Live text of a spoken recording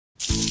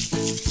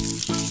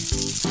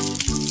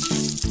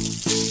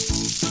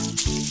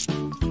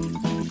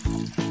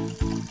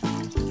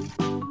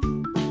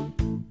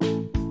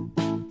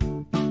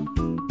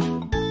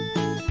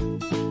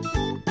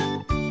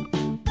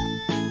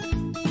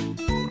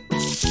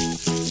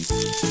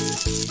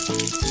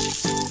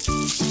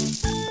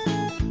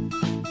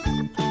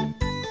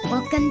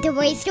Welcome to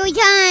Voice Story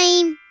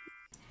Time!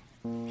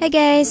 Hey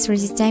guys,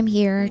 Rosie Time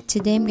here.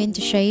 Today I'm going to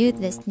show you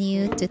this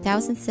new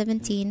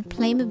 2017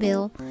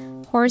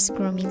 Playmobil Horse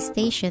Grooming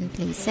Station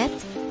playset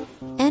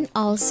and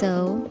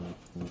also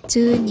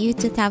two new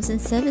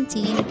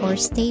 2017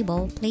 Horse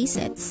Stable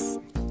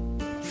playsets.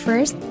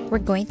 First, we're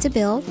going to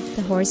build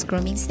the Horse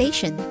Grooming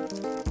Station.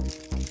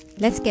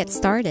 Let's get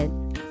started.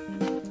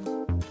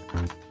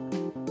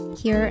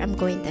 Here I'm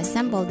going to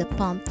assemble the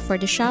pump for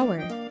the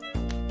shower.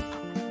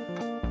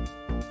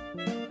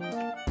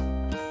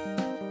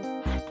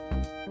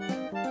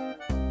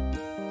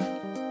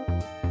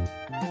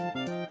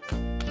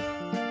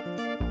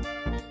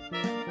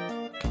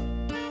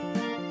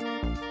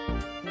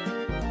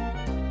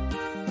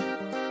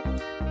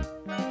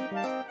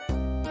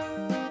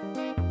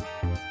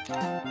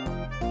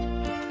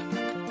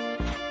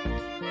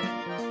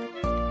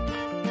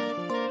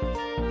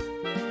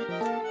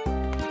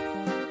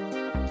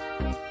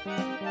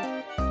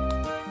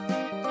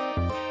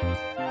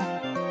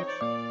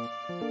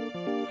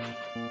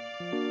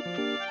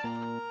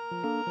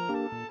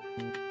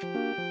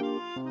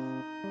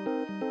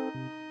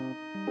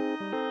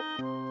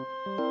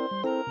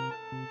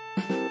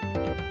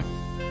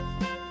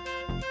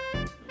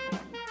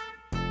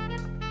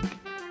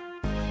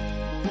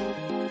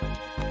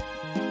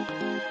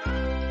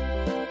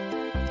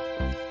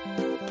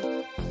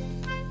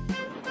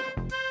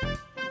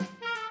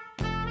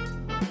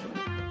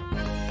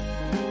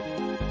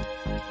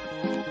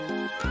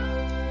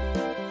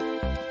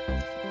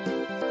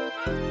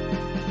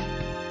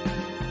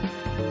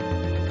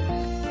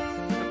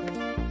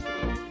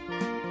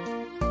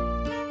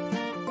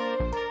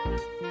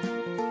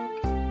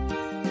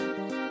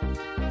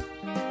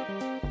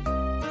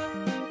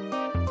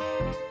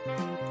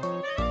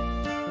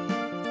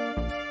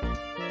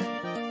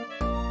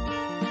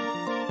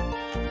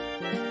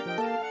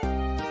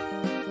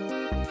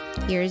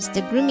 Here's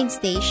the grooming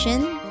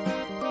station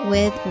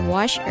with a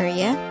wash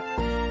area,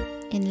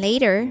 and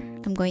later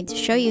I'm going to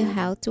show you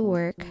how to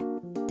work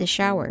the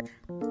shower.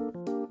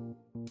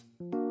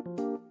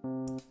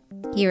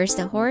 Here's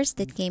the horse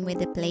that came with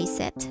the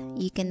playset.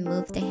 You can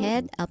move the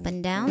head up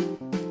and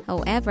down,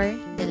 however,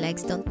 the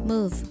legs don't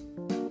move.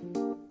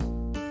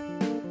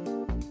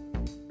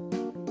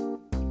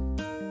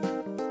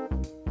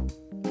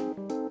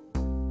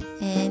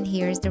 And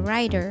here's the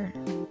rider.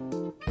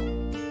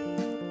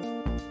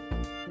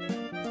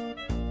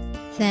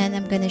 Then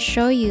I'm gonna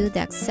show you the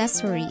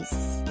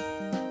accessories.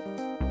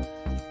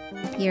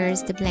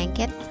 Here's the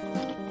blanket.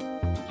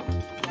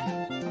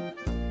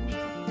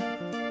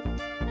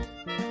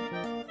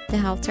 The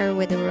halter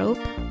with a rope.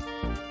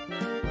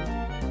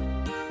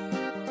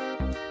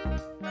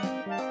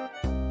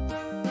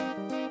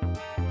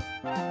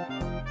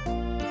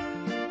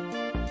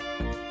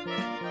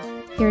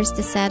 Here's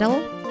the saddle,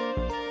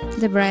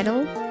 the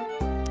bridle,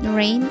 the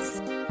reins,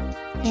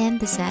 and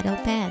the saddle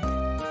pad.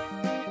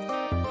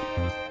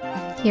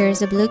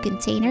 Here's a blue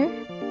container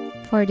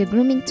for the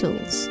grooming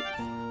tools.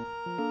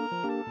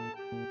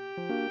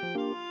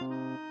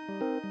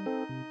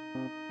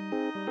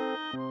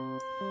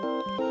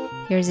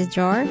 Here's a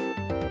jar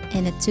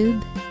and a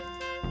tube.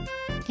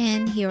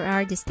 And here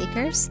are the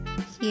stickers.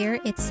 Here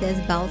it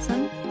says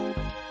balsam.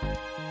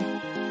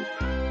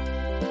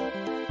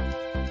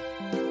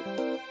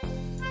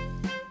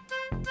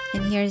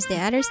 And here's the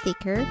other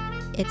sticker.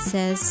 It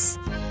says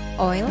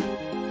oil.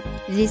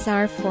 These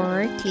are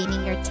for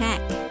cleaning your tack.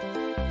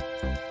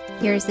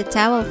 Here's the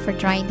towel for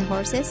drying the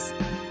horses,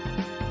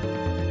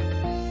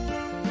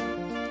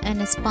 and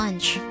a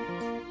sponge.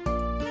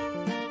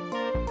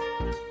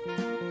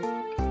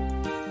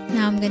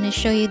 Now I'm going to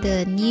show you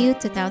the new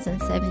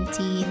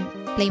 2017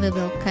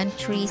 Playmobil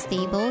Country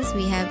Stables.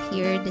 We have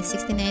here the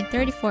 69,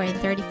 34, and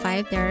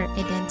 35. They're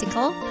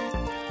identical.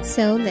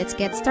 So let's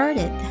get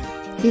started.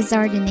 These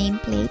are the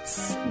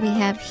nameplates. We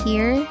have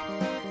here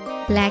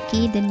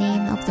Blackie, the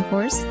name of the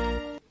horse.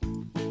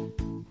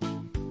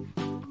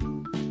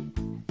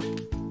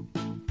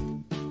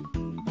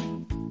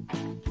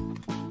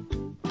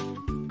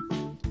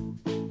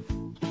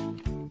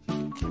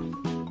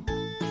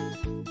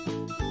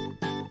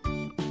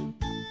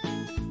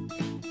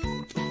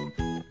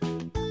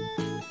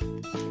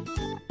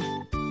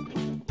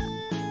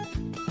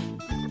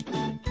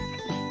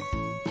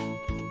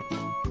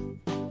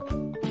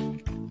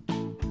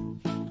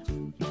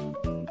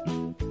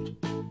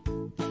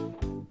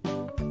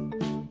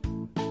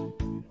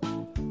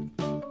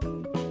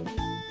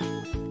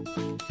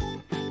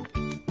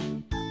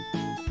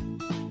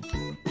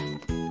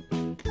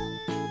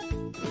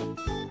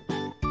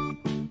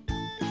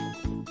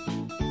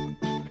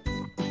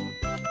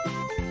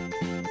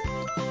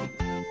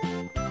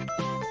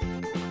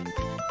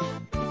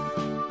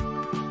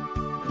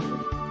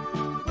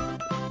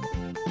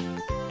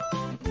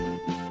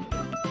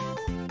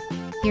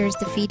 Here's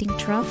the feeding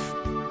trough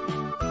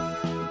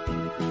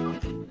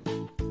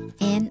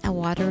and a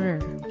waterer.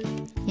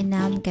 And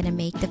now I'm gonna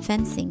make the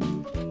fencing.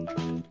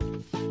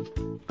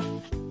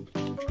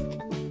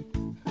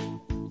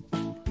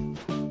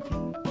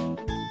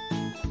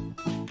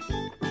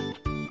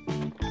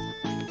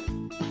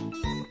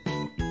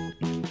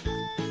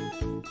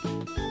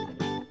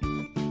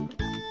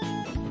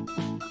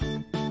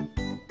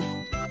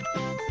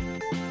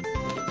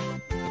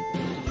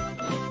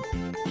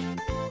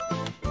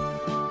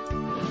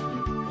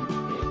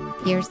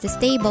 Here's the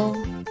stable.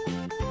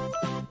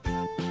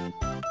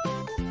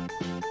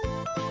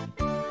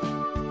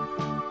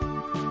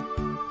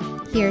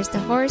 Here's the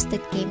horse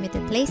that came with the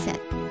playset.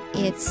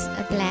 It's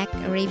a black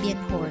Arabian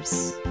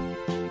horse.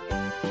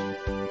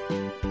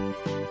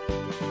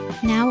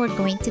 Now we're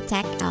going to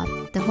tack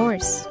out the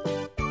horse.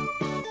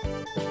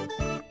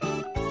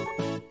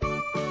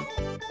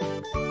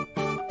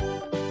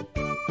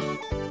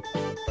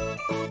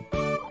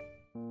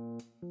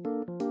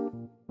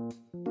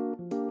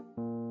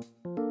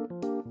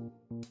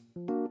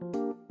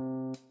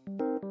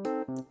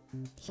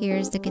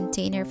 Here's the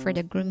container for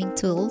the grooming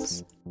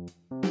tools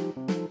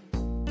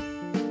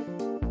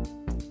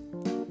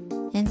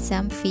and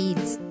some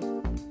feeds.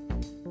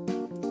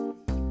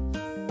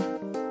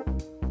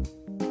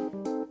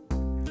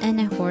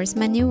 And a horse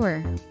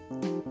manure.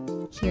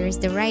 Here's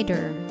the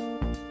rider.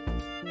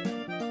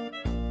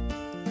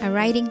 A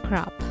riding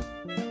crop.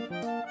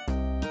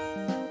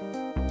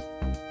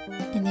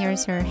 And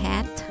here's her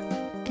hat.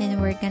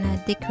 And we're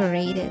gonna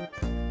decorate it.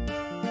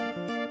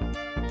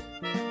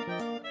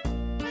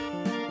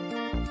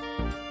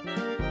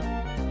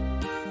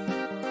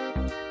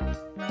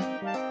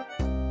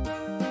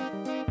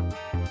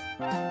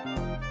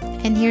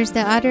 And here's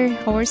the other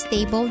horse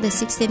stable, the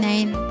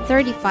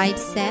 6935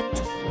 set.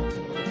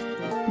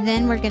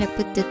 Then we're gonna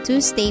put the two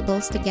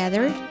stables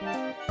together.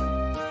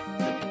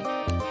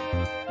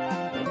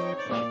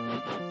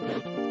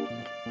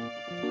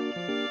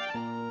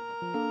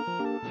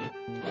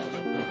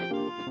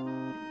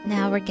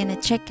 Now we're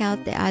gonna check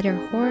out the other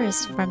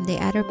horse from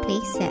the other play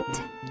set.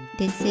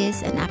 This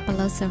is an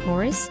Appaloosa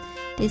horse.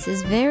 This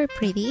is very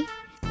pretty.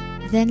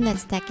 Then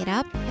let's tack it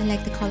up. I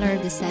like the color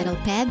of the saddle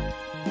pad.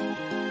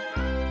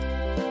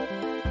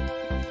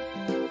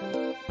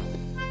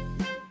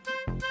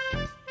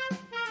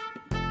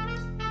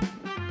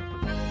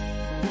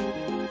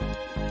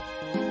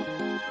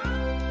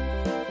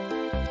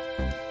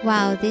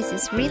 Wow, this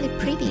is really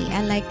pretty.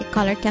 I like the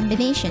color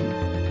combination.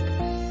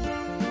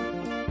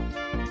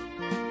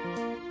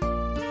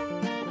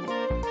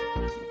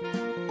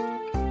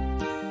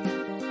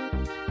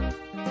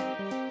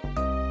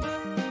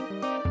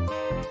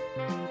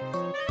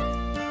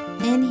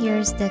 And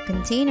here's the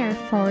container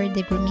for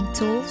the grooming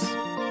tools.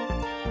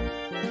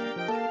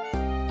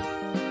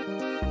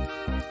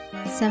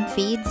 Some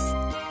feeds.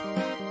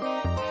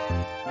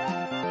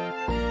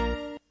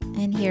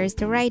 And here's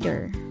the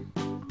rider.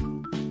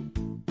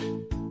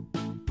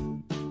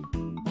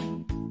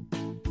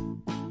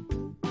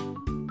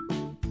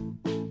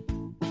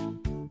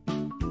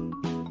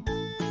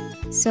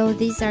 So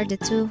these are the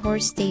two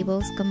horse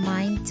stables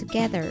combined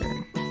together.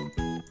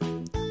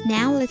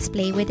 Now let's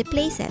play with the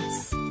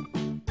playsets.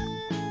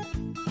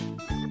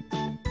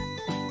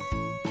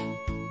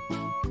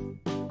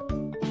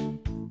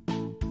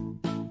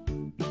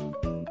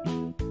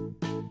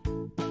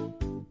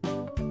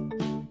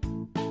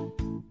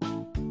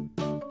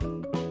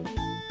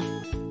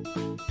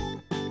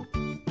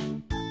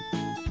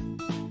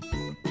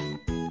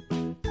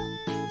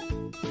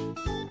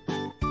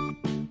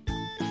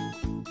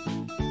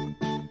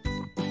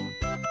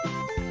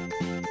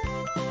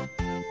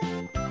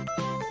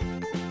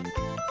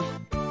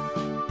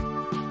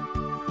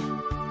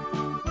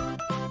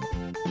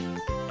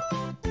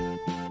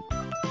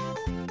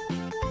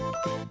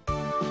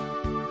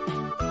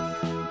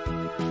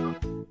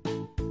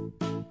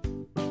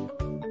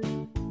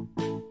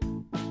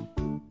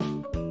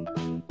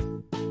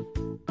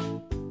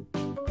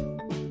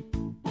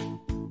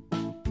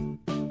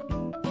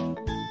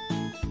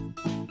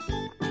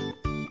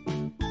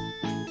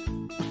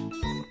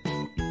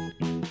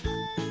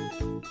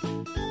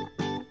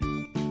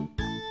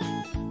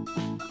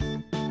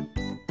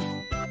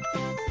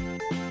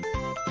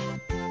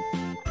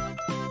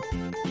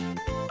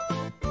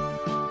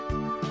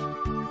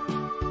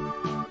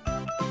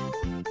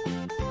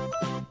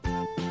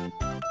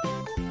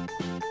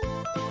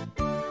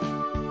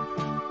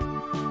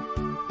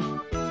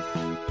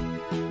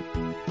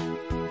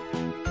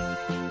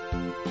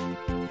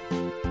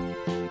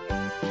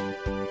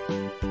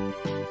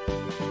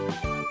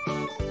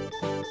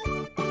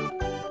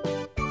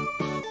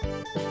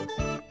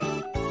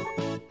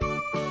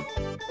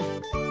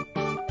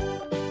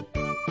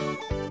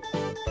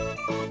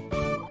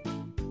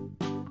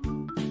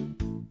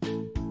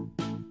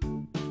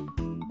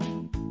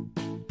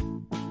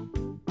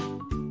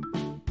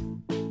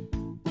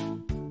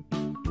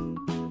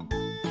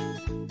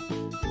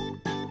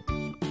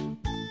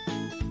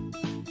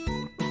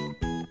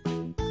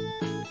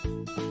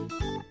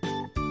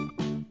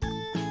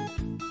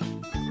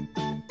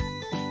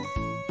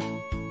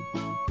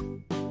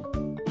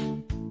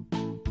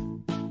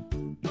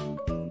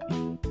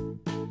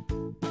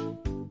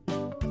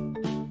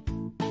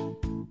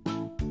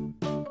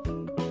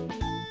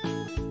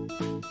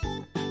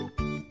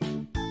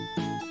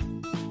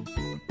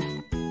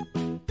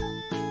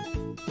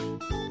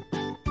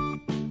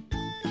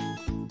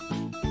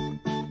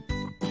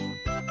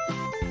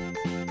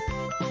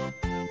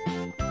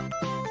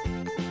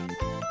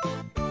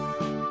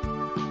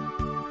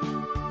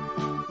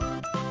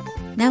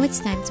 Now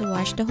it's time to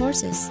wash the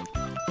horses.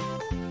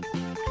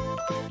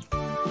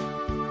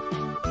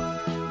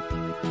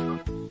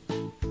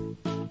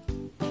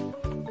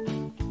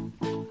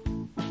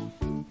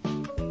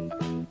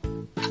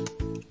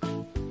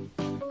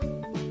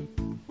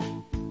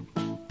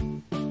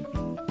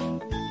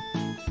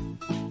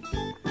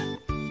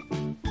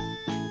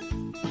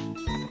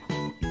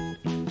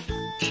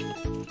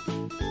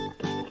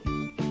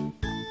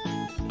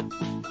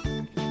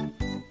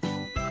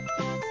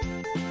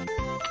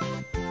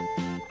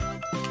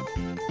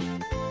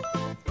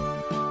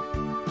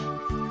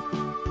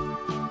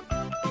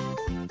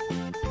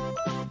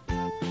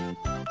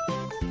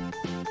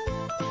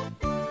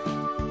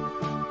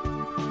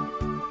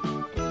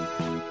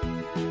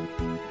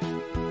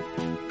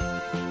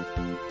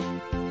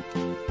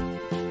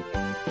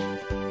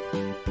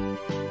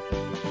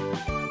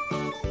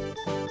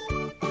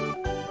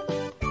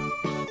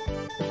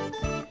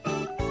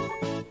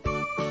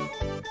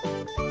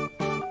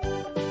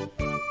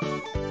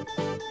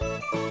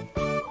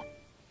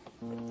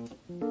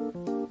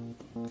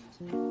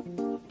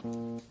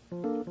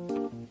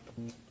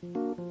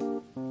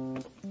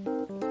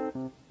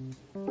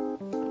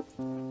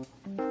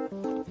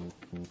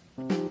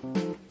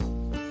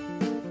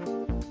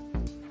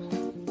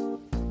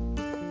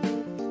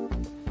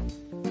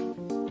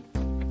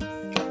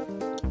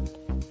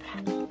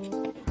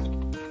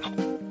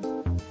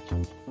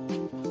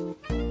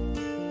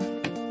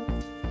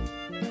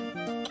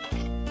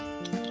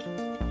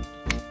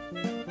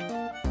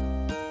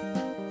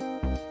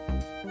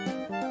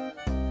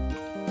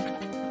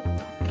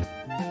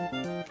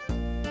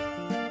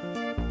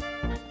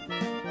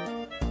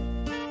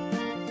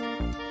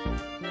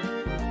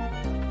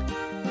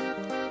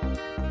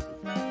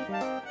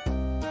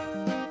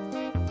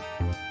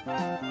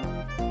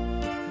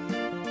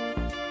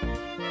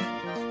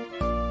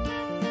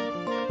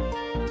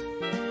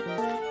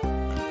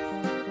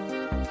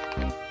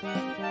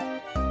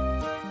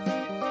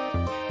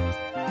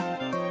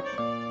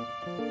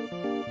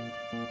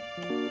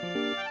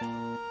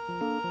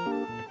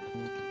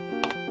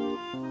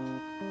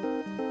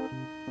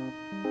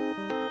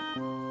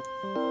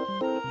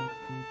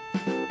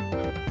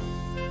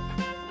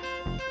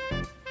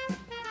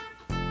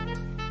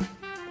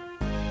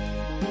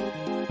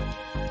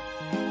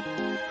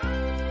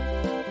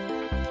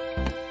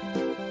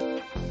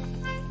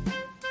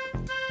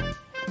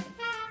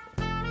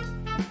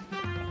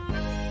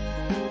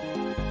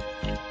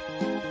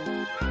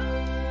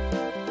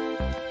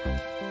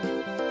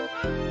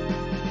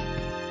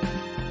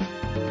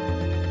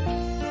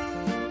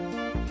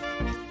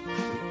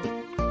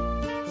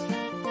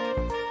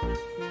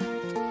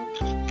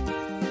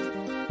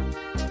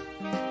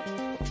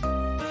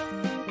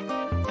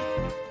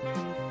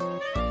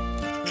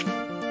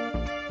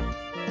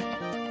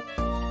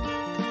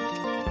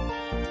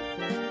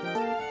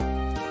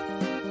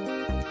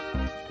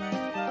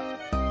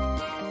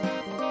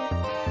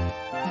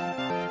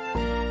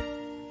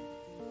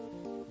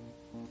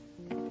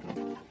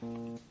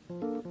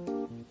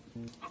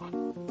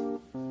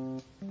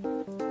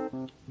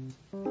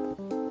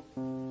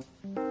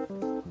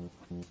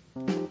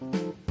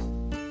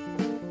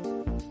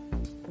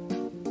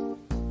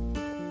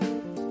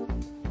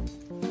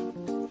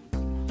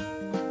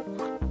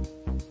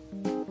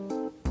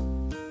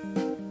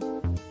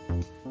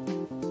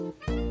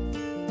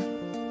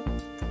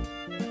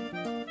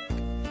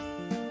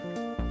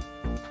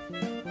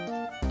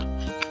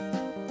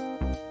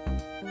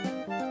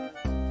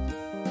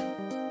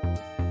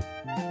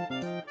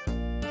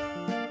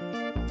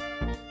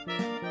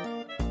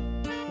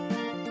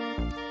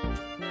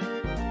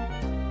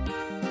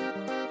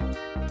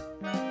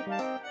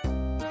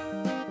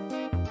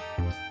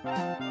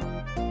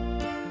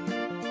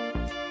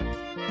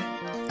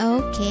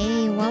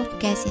 Okay, well, if you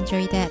guys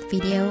enjoyed that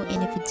video,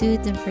 and if you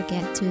do, don't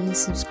forget to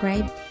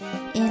subscribe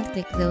and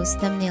click those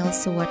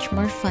thumbnails to watch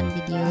more fun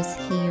videos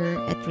here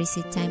at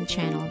Receipt Time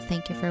channel.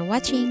 Thank you for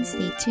watching.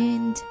 Stay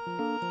tuned.